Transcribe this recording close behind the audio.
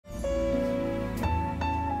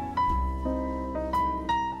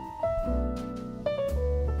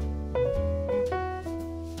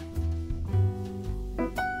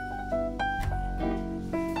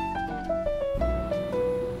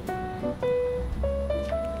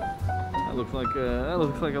That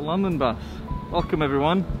looks like a London bus. Welcome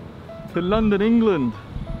everyone to London, England,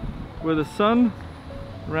 where the sun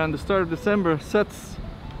around the start of December sets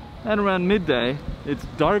and around midday it's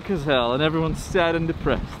dark as hell and everyone's sad and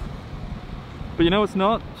depressed. But you know what's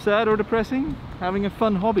not sad or depressing? Having a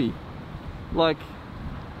fun hobby like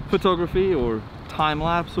photography or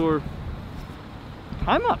time-lapse or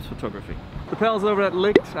time-lapse photography. The pals over at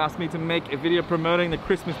Licht asked me to make a video promoting the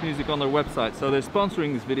Christmas music on their website, so they're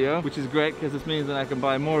sponsoring this video, which is great because this means that I can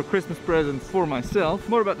buy more Christmas presents for myself.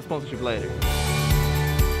 More about the sponsorship later.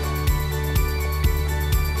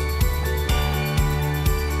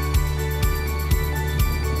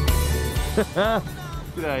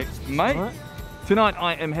 G'day, mate. Right. Tonight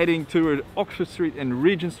I am heading toward Oxford Street and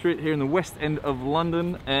Regent Street here in the West End of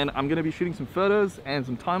London, and I'm going to be shooting some photos and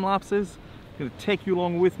some time lapses. I'm going to take you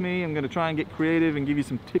along with me. I'm going to try and get creative and give you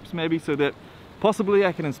some tips maybe so that possibly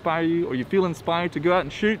I can inspire you, or you feel inspired to go out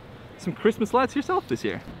and shoot some Christmas lights yourself this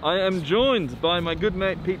year. I am joined by my good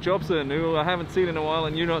mate Pete Jobson, who I haven't seen in a while,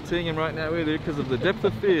 and you're not seeing him right now either because of the depth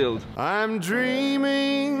of field. I'm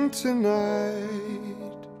dreaming tonight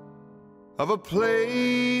of a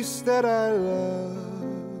place that I love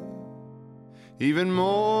even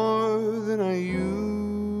more than I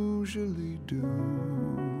usually do.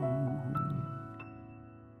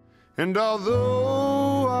 And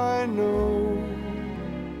although I know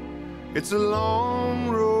it's a long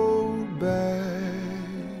road back,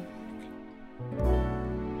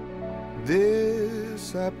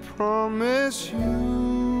 this I promise you.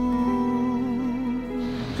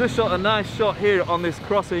 Just shot a nice shot here on this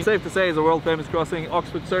crossing. Safe to say is a world famous crossing,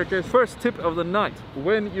 Oxford Circus. First tip of the night: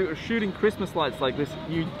 when you're shooting Christmas lights like this,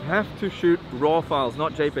 you have to shoot RAW files,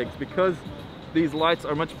 not JPEGs, because these lights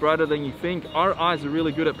are much brighter than you think. Our eyes are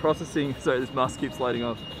really good at processing, sorry, this mask keeps sliding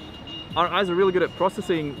off. Our eyes are really good at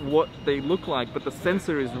processing what they look like, but the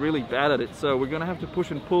sensor is really bad at it. So we're gonna have to push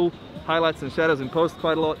and pull highlights and shadows in post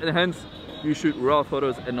quite a lot, and hence you shoot RAW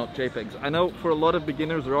photos and not JPEGs. I know for a lot of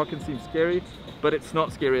beginners RAW can seem scary, but it's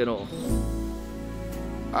not scary at all.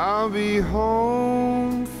 I'll be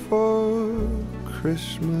home for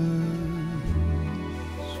Christmas.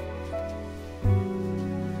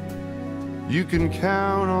 You can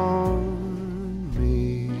count on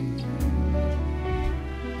me.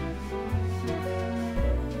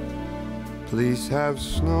 Please have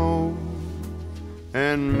snow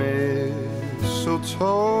and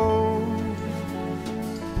mistletoe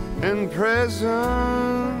and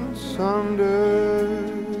presents under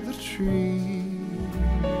the tree.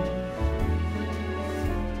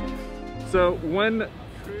 So when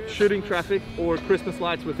shooting traffic or Christmas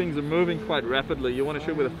lights where things are moving quite rapidly, you want to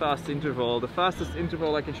shoot with a fast interval. The fastest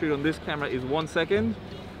interval I can shoot on this camera is 1 second,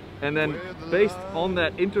 and then based on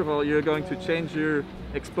that interval you're going to change your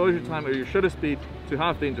exposure time or your shutter speed to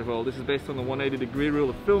half the interval. This is based on the 180-degree rule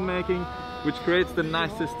of filmmaking, which creates the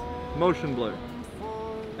nicest motion blur.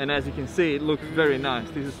 And as you can see, it looks very nice.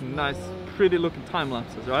 These are some nice, pretty looking time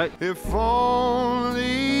lapses, right? If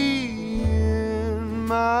only in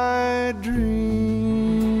my dream.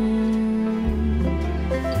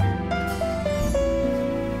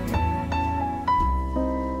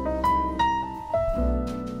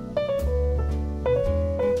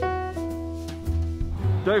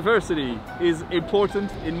 Diversity is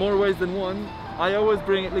important in more ways than one. I always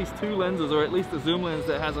bring at least 2 lenses, or at least a zoom lens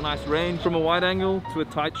that has a nice range, from a wide angle to a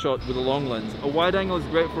tight shot with a long lens. A wide angle is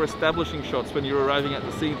great for establishing shots when you're arriving at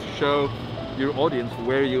the scene to show your audience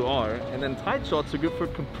where you are, and then tight shots are good for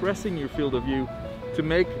compressing your field of view to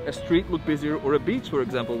make a street look busier, or a beach, for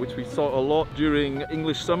example, which we saw a lot during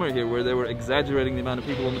English summer here, where they were exaggerating the amount of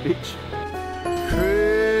people on the beach.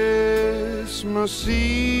 Christmas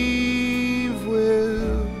Eve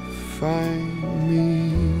will find me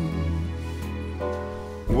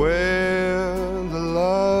where the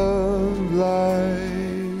love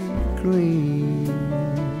light gleams.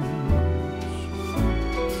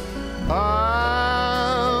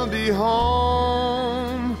 I'll be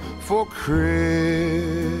home for Christmas,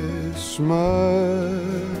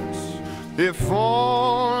 if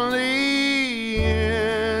only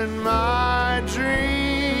in my dream.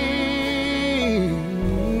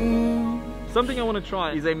 Something I want to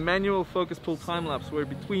try is a manual focus pull time lapse, where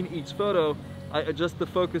between each photo I adjust the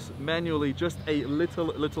focus manually just a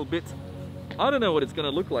little bit. I don't know what it's gonna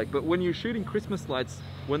look like, but when you're shooting Christmas lights,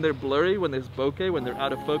 when they're blurry, when there's bokeh, when they're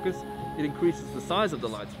out of focus, it increases the size of the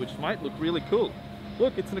lights, which might look really cool.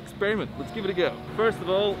 Look, it's an experiment. Let's give it a go. First of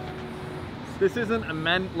all, this isn't a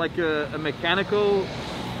mechanical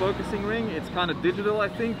focusing ring. It's kind of digital, I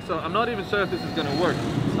think, so I'm not even sure if this is gonna work.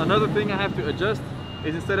 Another thing I have to adjust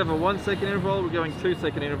is instead of a 1 second interval, we're going 2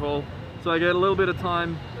 second interval. So I get a little bit of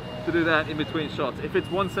time to do that in between shots. If it's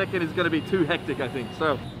 1 second, it's going to be too hectic, I think.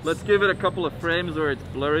 So let's give it a couple of frames where it's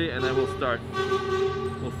blurry, and then we'll start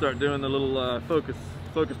doing the little focus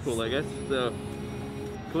pull, I guess. So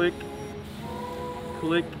click,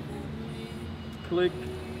 click, click,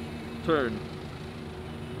 turn,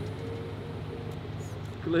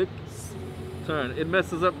 click, turn. It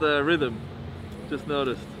messes up the rhythm, just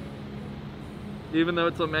noticed, even though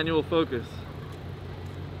it's on manual focus.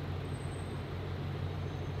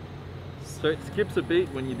 So it skips a beat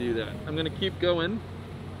when you do that. I'm gonna keep going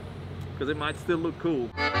because it might still look cool.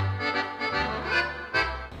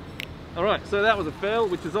 Alright, so that was a fail,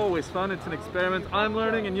 which is always fun. It's an experiment. I'm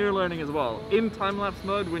learning and you're learning as well. In time-lapse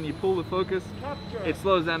mode, when you pull the focus, it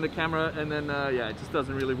slows down the camera, and then yeah, it just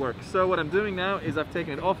doesn't really work. So what I'm doing now is I've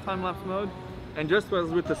taken it off time-lapse mode, and just as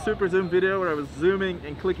with the super zoom video where I was zooming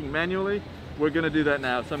and clicking manually, we're gonna do that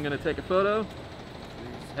now. So I'm gonna take a photo,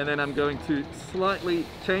 and then I'm going to slightly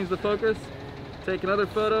change the focus, take another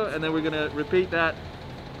photo, and then we're gonna repeat that,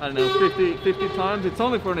 I don't know, 50 times. It's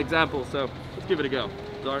only for an example, so let's give it a go.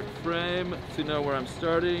 Start frame to know where I'm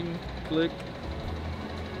starting. Click.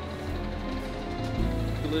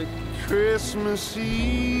 Click. Christmas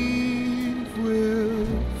Eve will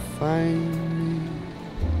find me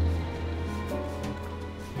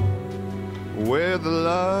where the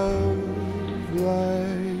love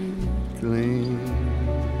light gleams.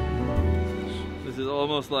 This is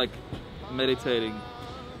almost like meditating.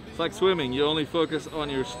 It's like swimming. You only focus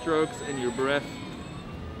on your strokes and your breath.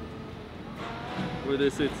 With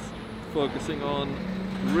this, it's focusing on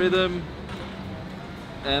rhythm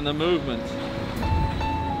and the movement.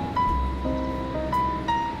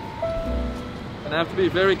 And I have to be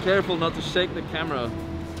very careful not to shake the camera.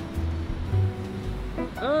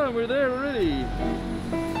 Oh, we're there already.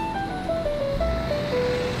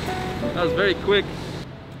 That was very quick.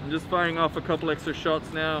 I'm just firing off a couple extra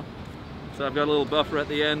shots now. So I've got a little buffer at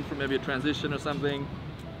the end for maybe a transition or something.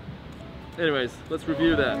 Anyways, let's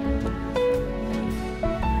review that.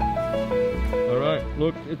 Alright,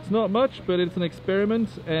 look, it's not much, but it's an experiment,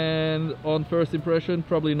 and on first impression,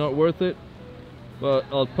 probably not worth it. But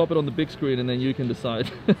I'll pop it on the big screen and then you can decide.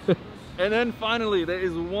 And then finally, there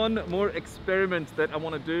is one more experiment that I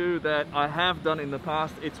want to do that I have done in the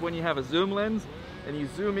past. It's when you have a zoom lens and you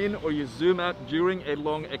zoom in or you zoom out during a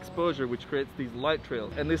long exposure, which creates these light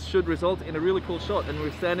trails. And this should result in a really cool shot. And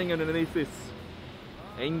we're standing underneath this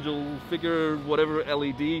angel figure, whatever,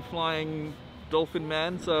 LED flying dolphin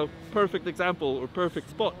man, so perfect example or perfect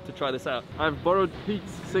spot to try this out. I've borrowed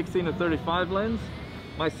Pete's 16-35 lens.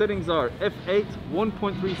 My settings are f8,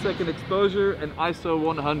 1.3 second exposure, and ISO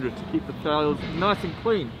 100 to keep the files nice and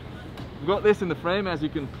clean. I've got this in the frame, as you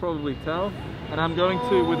can probably tell, and I'm going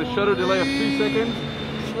to, with a shutter delay of 2 seconds,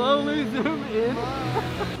 slowly zoom in,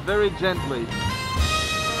 very gently.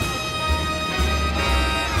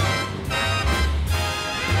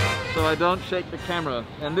 So I don't shake the camera,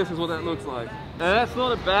 and this is what that looks like. And that's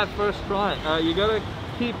not a bad first try. You gotta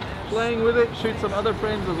keep playing with it, shoot some other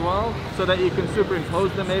frames as well, so that you can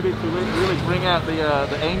superimpose them maybe to really bring out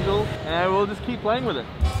the angel, and we'll just keep playing with it.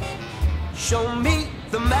 Show me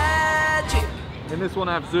the magic. In this one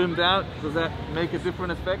I've zoomed out. Does that make a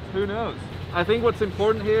different effect? Who knows? I think what's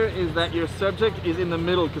important here is that your subject is in the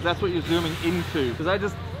middle, because that's what you're zooming into. Because I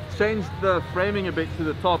just changed the framing a bit to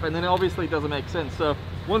the top, and then it obviously doesn't make sense. So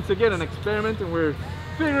once again, an experiment, and we're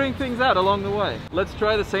figuring things out along the way. Let's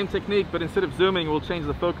try the same technique, but instead of zooming, we'll change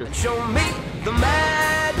the focus. Show me the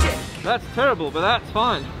magic. That's terrible, but that's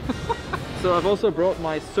fine. So I've also brought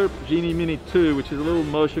my SERP Genie Mini 2, which is a little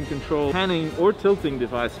motion control panning or tilting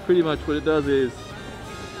device. Pretty much what it does is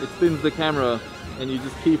it spins the camera, and you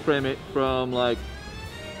just keyframe it from like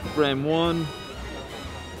frame 1, and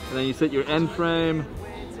then you set your end frame,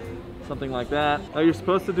 something like that. Now you're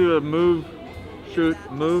supposed to do a move, shoot,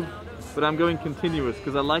 move, but I'm going continuous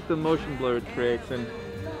because I like the motion blur it creates, and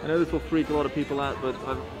I know this will freak a lot of people out, but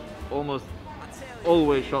I've almost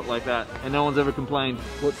always shot like that and no one's ever complained.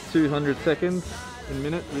 What's 200 seconds in a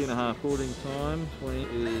minute? 3.5. Recording time 20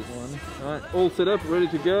 is 1. Alright, all set up, ready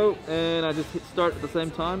to go, and I just hit start at the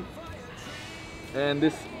same time, and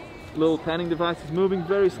this little panning device is moving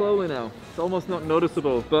very slowly now. It's almost not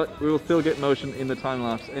noticeable, but we will still get motion in the time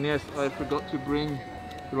lapse. And yes, I forgot to bring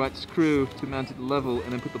the right screw to mount it level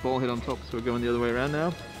and then put the ball head on top, so we're going the other way around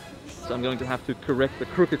now. So I'm going to have to correct the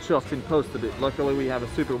crooked shots in post a bit. Luckily we have a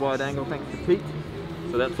super wide angle thanks to Pete,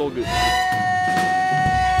 so that's all good.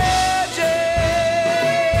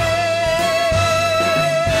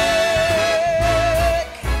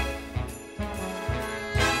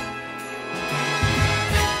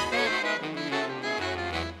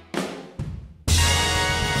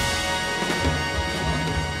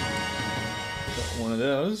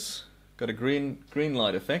 those. Got a green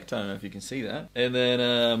light effect. I don't know if you can see that. And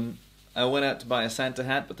then I went out to buy a Santa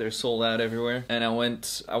hat, but they're sold out everywhere. And I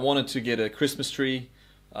wanted to get a Christmas tree,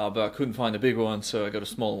 but I couldn't find a big one, so I got a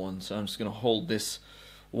small one. So I'm just gonna hold this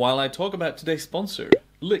while I talk about today's sponsor,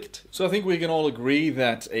 Licht. So I think we can all agree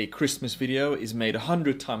that a Christmas video is made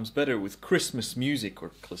 100 times better with Christmas music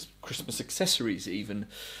or Christmas accessories even.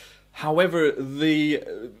 However, the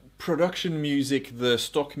production music, the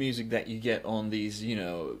stock music that you get on these, you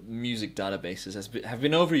know, music databases have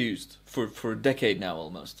been overused for a decade now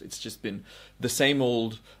almost. It's just been the same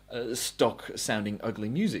old stock sounding ugly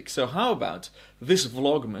music. So how about this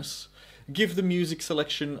Vlogmas give the music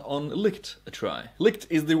selection on Licht a try? Licht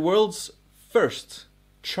is the world's first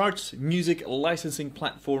charts music licensing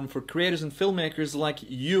platform for creators and filmmakers like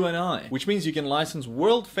you and I, which means you can license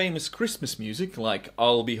world famous Christmas music like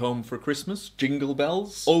I'll Be Home for Christmas, Jingle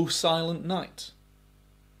Bells, Oh Silent Night.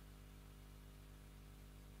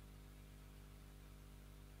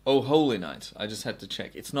 Oh Holy Night. I just had to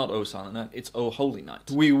check. It's not Oh Silent Night, it's Oh Holy Night.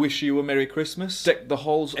 We Wish You a Merry Christmas, Deck the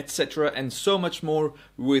Halls, etc. and so much more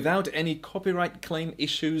without any copyright claim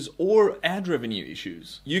issues or ad revenue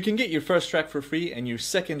issues. You can get your first track for free and your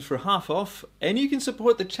second for half off, and you can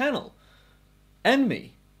support the channel and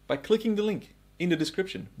me by clicking the link in the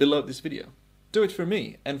description below this video. Do it for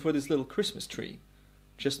me and for this little Christmas tree.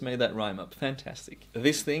 Just made that rhyme up. Fantastic.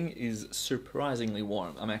 This thing is surprisingly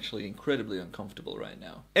warm. I'm actually incredibly uncomfortable right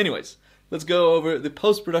now. Anyways, let's go over the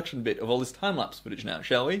post-production bit of all this time-lapse footage now,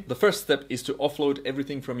 shall we? The first step is to offload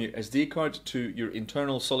everything from your SD card to your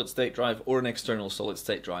internal solid-state drive or an external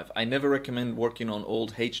solid-state drive. I never recommend working on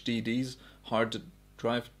old HDDs, hard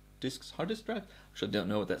drive discs, hard disk drive? Actually, I don't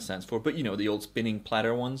know what that stands for, but you know, the old spinning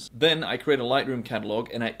platter ones. Then I create a Lightroom catalog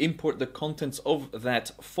and I import the contents of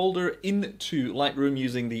that folder into Lightroom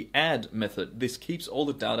using the add method. This keeps all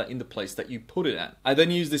the data in the place that you put it at. I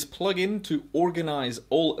then use this plugin to organize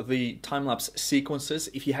all the time-lapse sequences.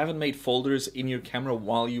 If you haven't made folders in your camera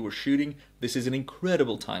while you were shooting, this is an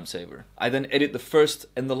incredible time saver. I then edit the first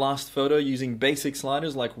and the last photo using basic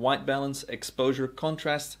sliders like white balance, exposure,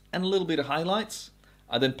 contrast, and a little bit of highlights.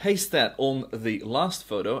 I then paste that on the last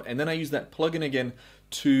photo, and then I use that plugin again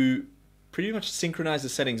to pretty much synchronize the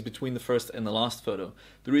settings between the first and the last photo.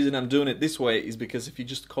 The reason I'm doing it this way is because if you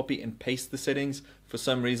just copy and paste the settings, for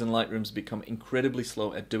some reason Lightroom's become incredibly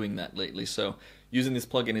slow at doing that lately, so using this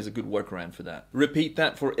plugin is a good workaround for that. Repeat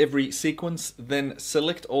that for every sequence, then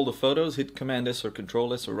select all the photos, hit Command S or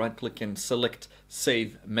Control S or right click and select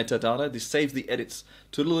Save Metadata. This saves the edits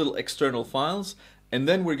to the little external files. And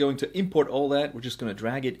then we're going to import all that. We're just going to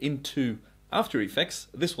drag it into After Effects.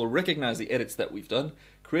 This will recognize the edits that we've done,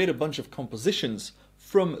 create a bunch of compositions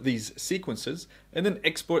from these sequences, and then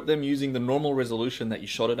export them using the normal resolution that you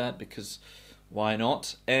shot it at, because why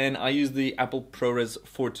not? And I use the Apple ProRes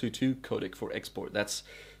 422 codec for export. That's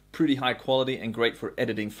pretty high quality and great for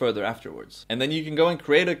editing further afterwards. And then you can go and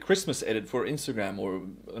create a Christmas edit for Instagram or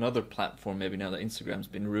another platform, maybe now that Instagram's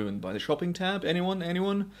been ruined by the shopping tab.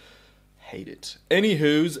 Anyone? Hate it.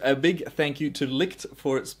 Anywho's, a big thank you to Licht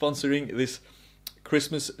for sponsoring this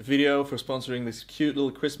Christmas video, for sponsoring this cute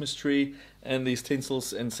little Christmas tree and these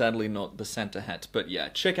tinsels, and sadly not the Santa hat. But yeah,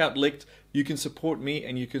 check out Licht. You can support me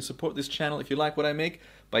and you can support this channel if you like what I make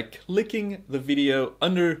by clicking the video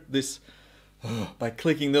under this, by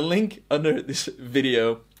clicking the link under this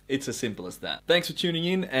video. It's as simple as that. Thanks for tuning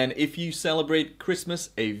in, and if you celebrate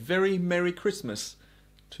Christmas, a very Merry Christmas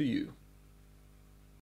to you.